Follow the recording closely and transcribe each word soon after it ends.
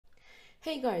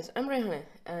Hey guys, I'm Rehane,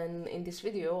 and in this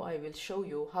video I will show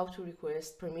you how to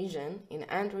request permission in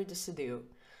Android Studio.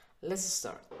 Let's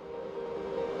start.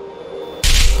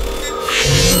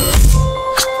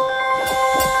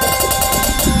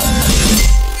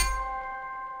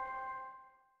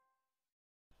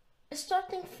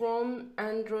 Starting from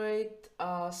Android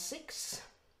 6,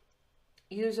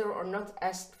 user are not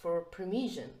asked for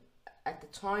permission at the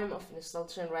time of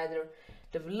installation. Rather,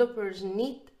 developers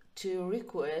need to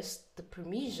request the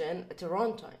permission at the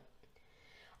runtime.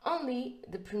 Only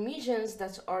the permissions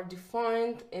that are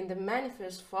defined in the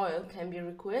manifest file can be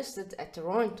requested at the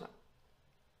runtime.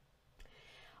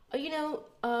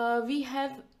 We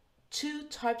have two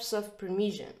types of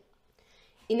permission: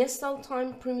 install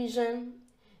time permission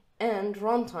and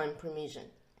runtime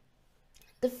permission.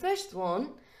 The first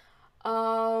one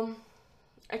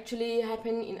actually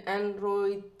happened in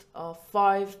Android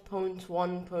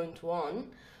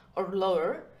 5.1.1 or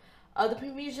lower. The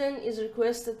permission is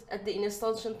requested at the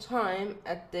installation time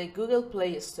at the Google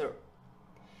Play Store.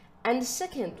 And the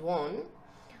second one,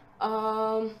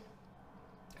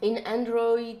 in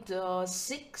Android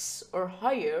 6 or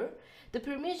higher, the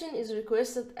permission is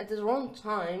requested at the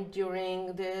runtime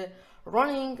during the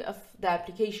running of the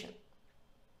application.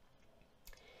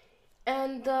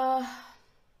 And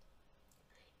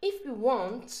if we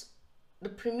want the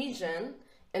permission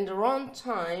and the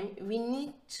runtime, we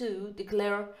need to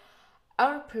declare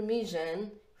our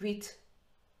permission with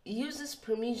uses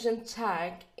permission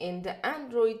tag in the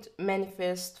Android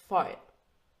manifest file.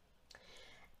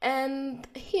 And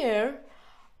here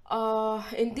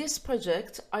in this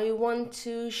project I want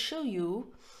to show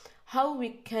you how we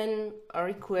can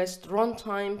request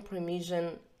runtime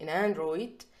permission in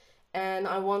Android, and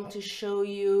I want to show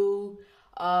you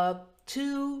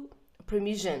two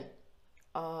permission.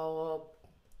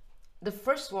 The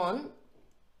first one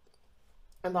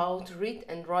about read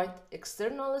and write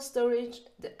external storage,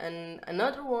 and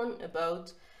another one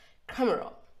about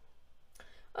camera.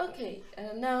 Okay,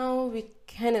 now we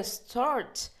can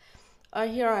start.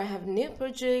 Here I have new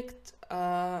project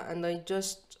and I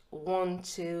just want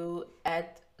to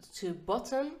add to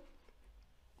button.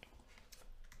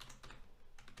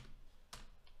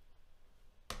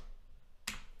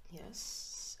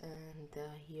 Yes, and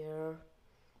here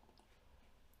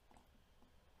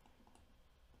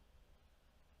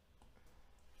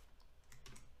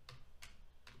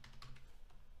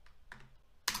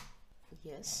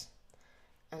yes,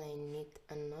 and I need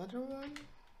another one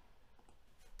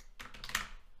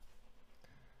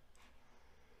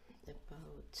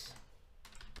about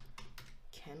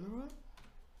camera.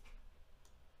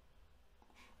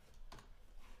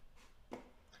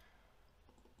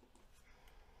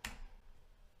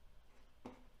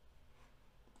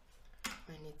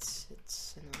 And it's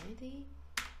an ID.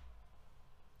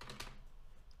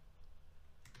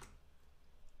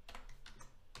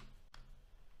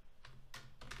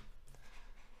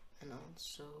 And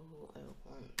also I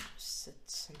want to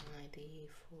set an ID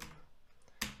for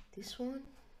this one.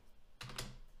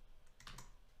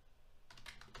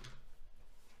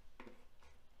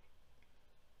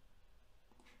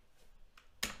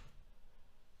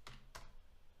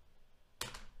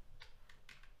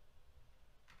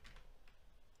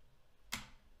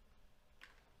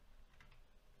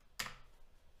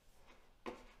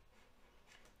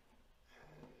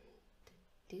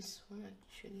 This one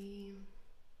actually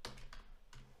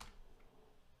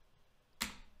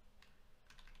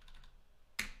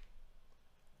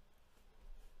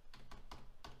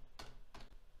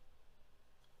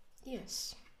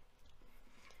yes.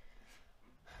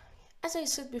 As I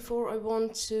said before, I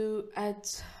want to add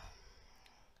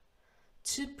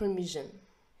two permission,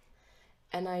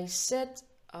 and I said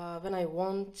when I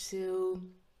want to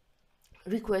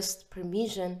request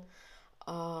permission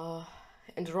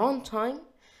in runtime,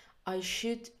 I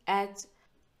should add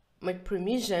my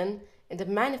permission in the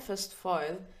manifest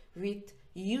file with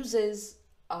uses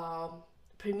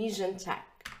permission tag.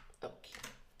 Okay.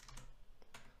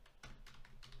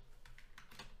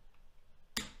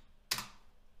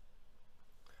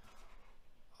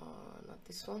 Not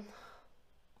this one.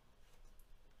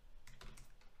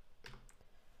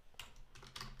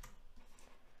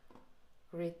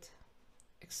 Read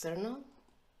external,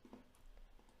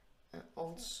 and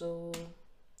also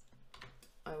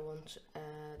I want to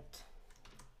add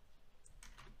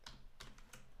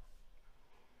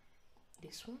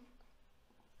this one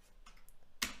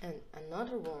and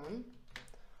another one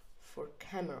for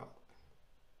camera.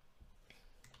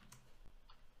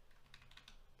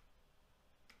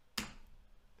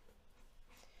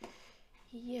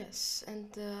 Yes,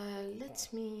 and let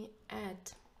me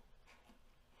add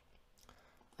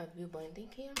a view binding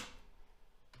here.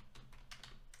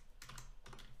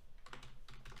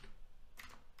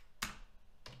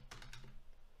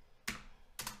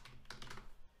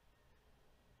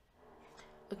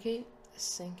 Okay,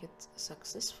 sync it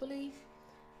successfully,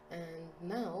 and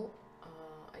now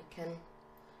I can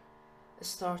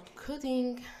start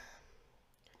coding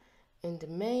in the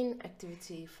main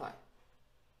activity file.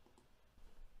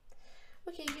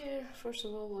 Okay, here first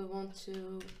of all we want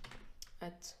to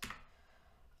add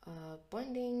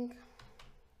binding.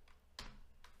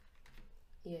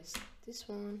 Yes, this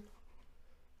one.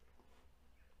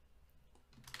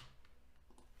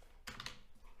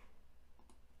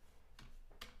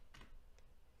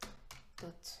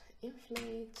 Dot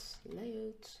inflate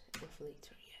layout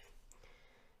inflator,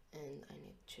 yeah. And I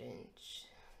need to change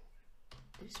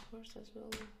this part as well.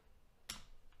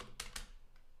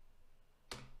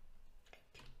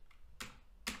 Okay.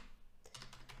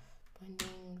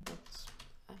 Binding dot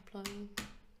apply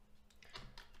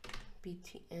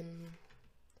btn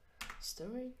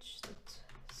storage dot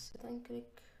set and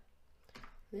click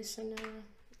listener,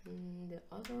 and the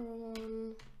other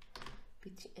one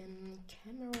btn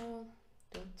camera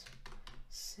dot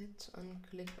set and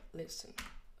click listen.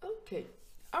 Okay,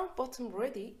 our button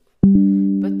ready,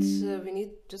 but we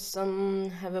need to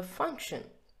have a function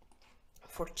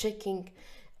for checking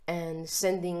and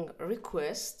sending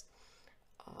requests.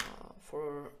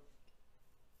 For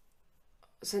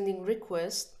sending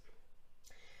request.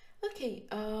 Okay,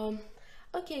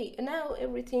 okay, now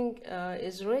everything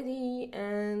is ready,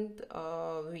 and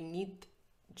we need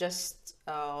just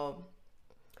have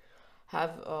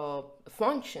a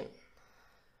function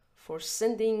for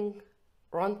sending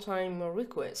runtime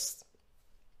requests.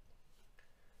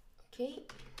 Okay,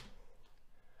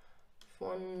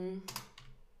 one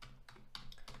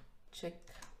check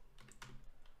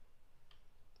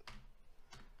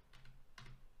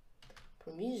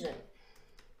permission,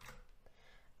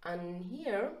 and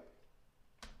here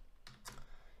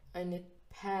I need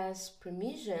pass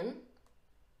permission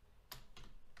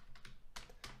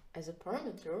as a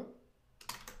parameter,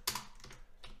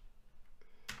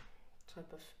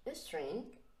 type of string,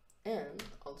 and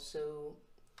also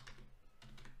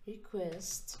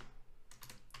request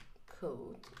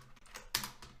code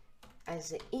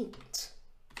as an int.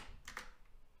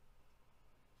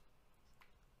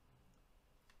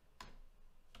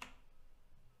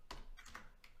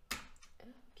 Okay,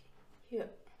 here.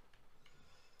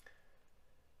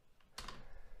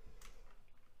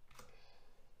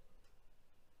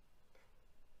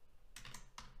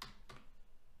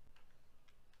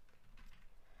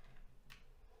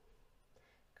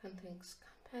 Contains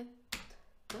compact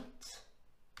dot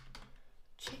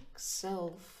check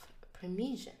self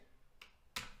permission,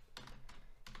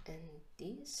 and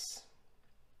this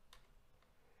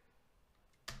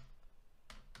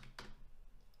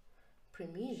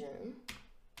permission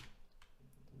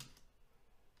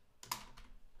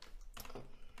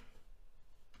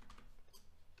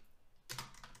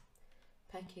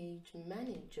package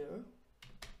manager,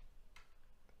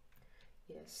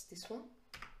 yes, this one,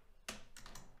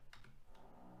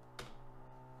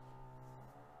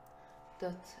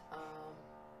 dot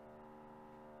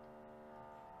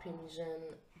permission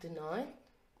denied,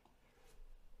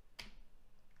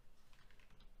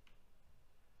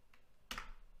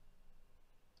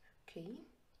 okay,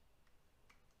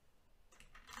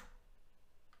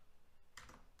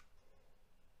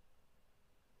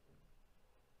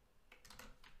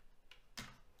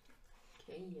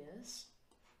 okay, yes.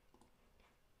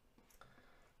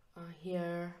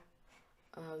 Here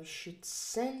we should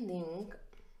sending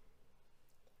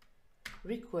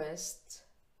request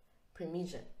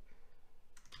permission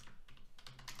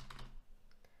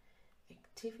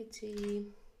activity,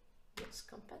 yes,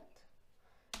 compact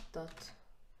dot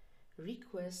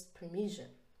request permission,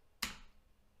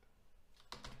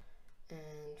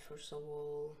 and first of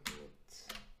all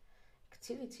with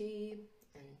activity,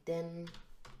 and then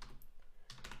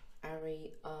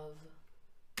array of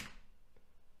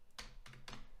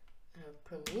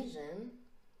permission,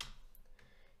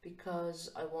 because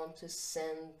I want to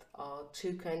send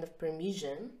two kind of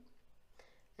permission,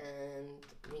 and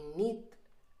we need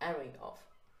array of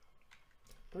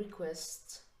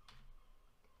request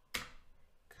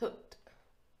code.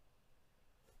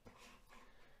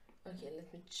 Okay,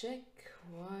 let me check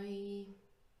why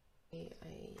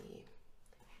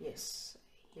yes,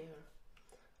 here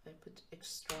I put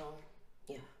extra,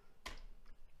 yeah,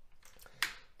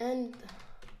 and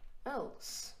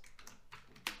else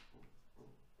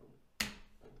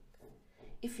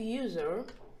if user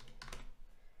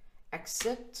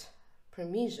accept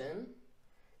permission,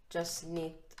 just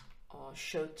need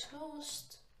show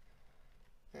toast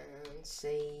and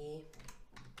say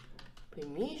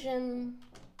permission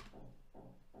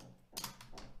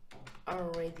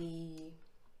already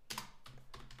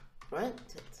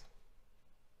granted.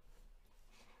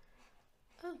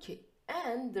 Okay,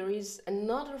 and there is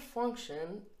another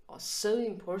function so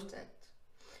important,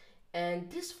 and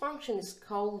this function is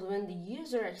called when the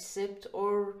user accepts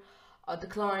or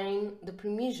decline the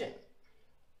permission.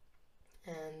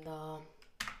 And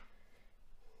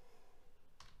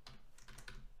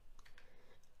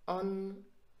on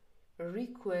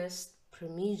request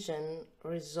permission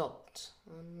result,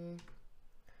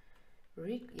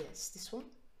 yes, this one.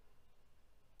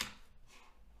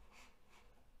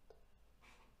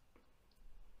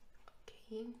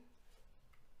 Okay.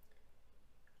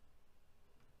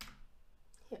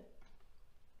 Here.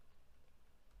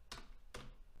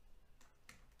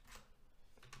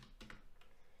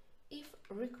 If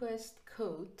request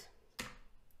code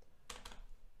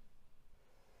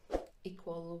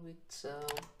equal with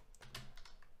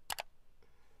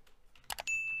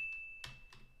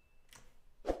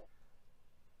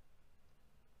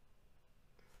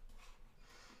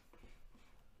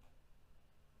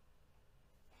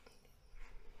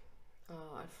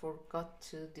I forgot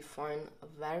to define a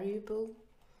variable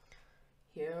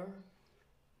here.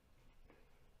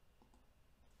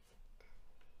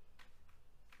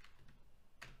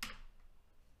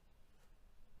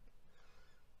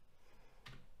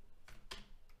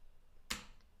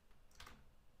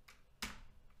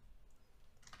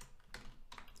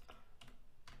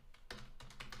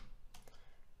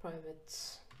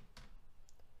 Private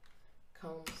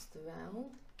const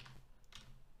val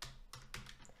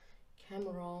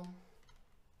camera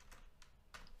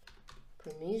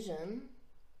permission.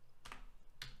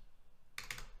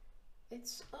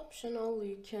 It's optional,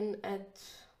 you can add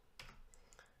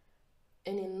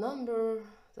any number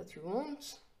that you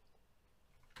want,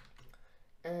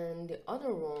 and the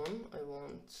other one I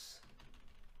want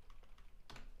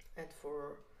add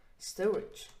for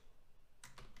storage.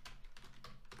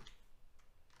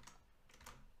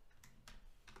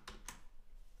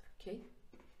 Okay.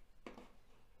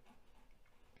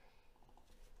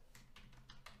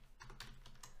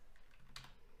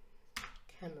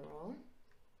 Camera,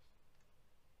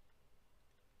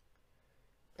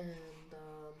 and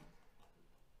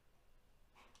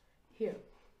here,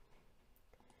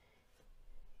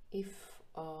 if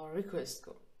request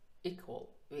equal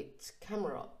with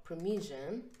camera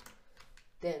permission,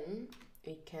 then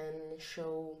we can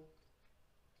show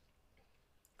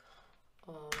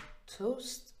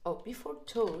toast. Before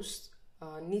toast,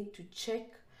 need to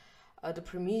check the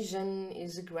permission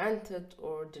is granted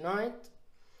or denied.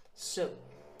 So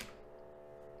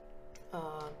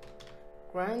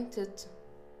granted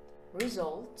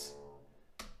result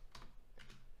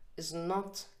is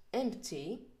not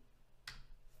empty,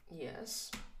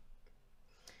 yes,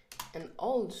 and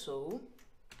also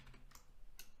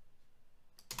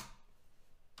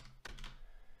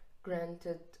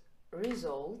granted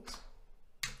result,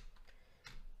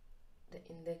 the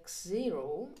index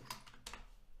 0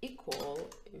 equal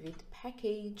with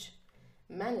package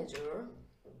manager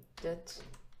that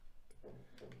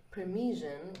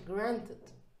permission granted.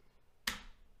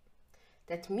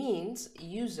 That means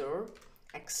user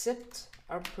accept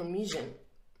our permission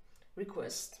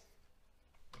request.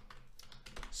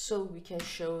 So we can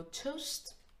show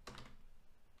toast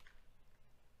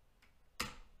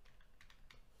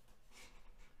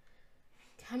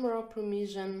camera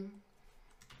permission,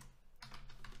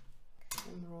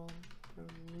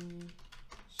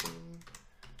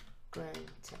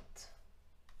 granted.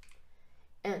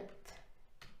 And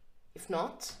if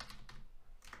not,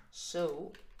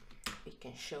 so we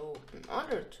can show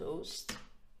another toast.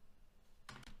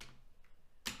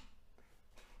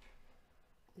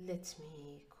 Let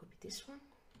me copy this one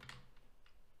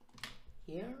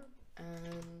here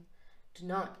and do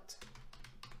not.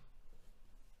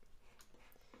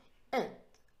 And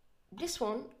this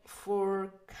one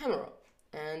for camera,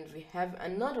 and we have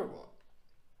another one.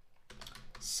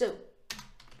 So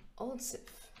also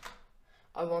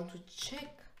I want to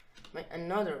check my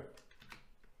another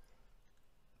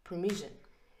permission.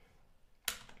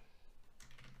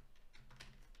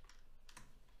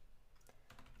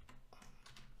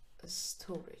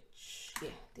 Storage, yeah,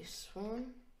 this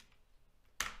one.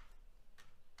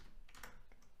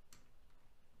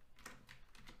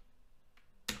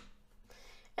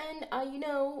 And you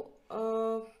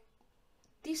know,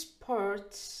 this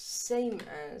part same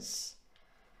as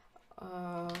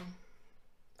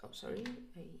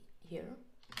here,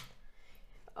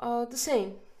 the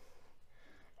same,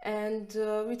 and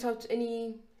without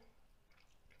any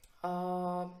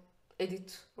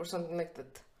edit or something like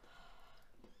that.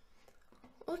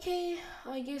 Okay,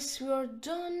 I guess we are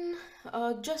done.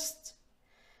 Just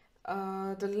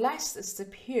the last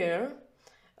step here,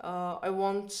 I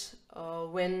want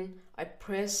when I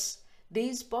press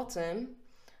this button,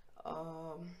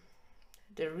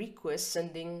 the request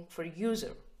sending for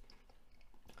user.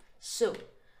 So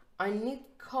I need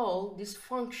call this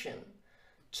function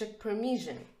check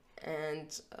permission,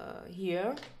 and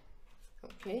here,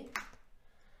 okay,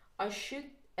 I should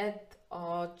add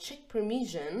check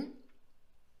permission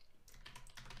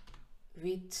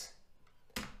with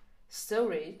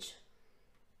storage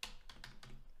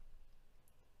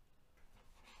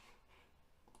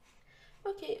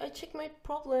Okay, I check my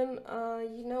problem.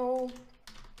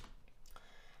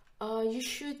 You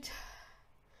should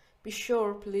be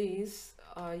sure, please,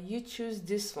 you choose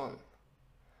this one,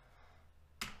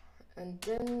 and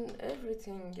then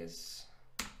everything is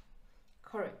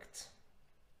correct.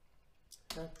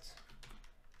 That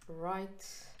right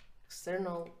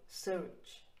external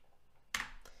storage,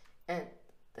 and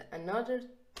another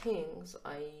things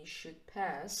I should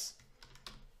pass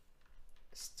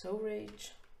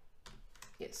storage,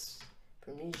 yes,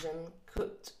 permission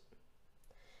code,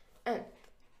 and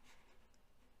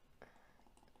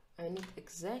I need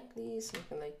exactly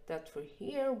something like that for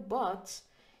here, but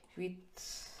with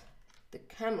the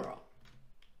camera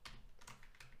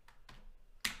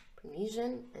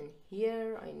permission, and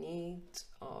here I need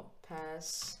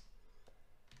pass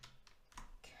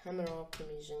camera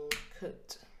permission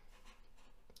code.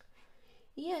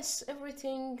 Yes,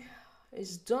 everything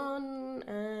is done,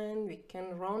 and we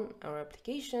can run our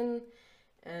application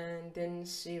and then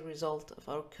see result of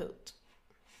our code.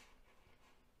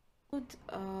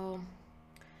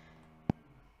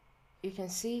 You can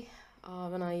see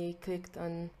when I clicked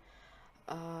on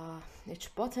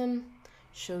each button,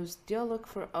 shows dialog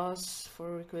for us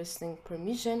for requesting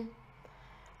permission.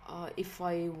 If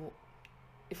I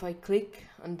click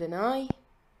on deny,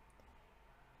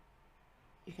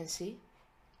 you can see,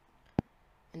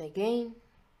 and again,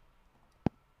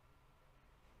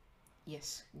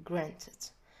 yes,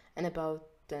 granted. And about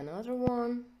another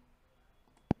one,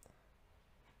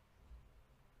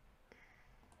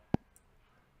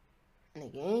 and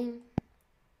again.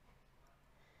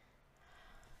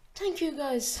 Thank you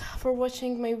guys for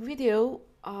watching my video.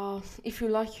 If you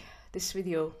like this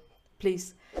video,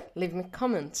 please leave me a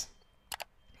comment,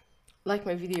 like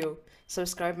my video,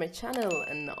 subscribe my channel,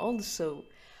 and also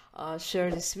share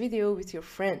this video with your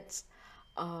friends.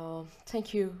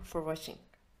 Thank you for watching.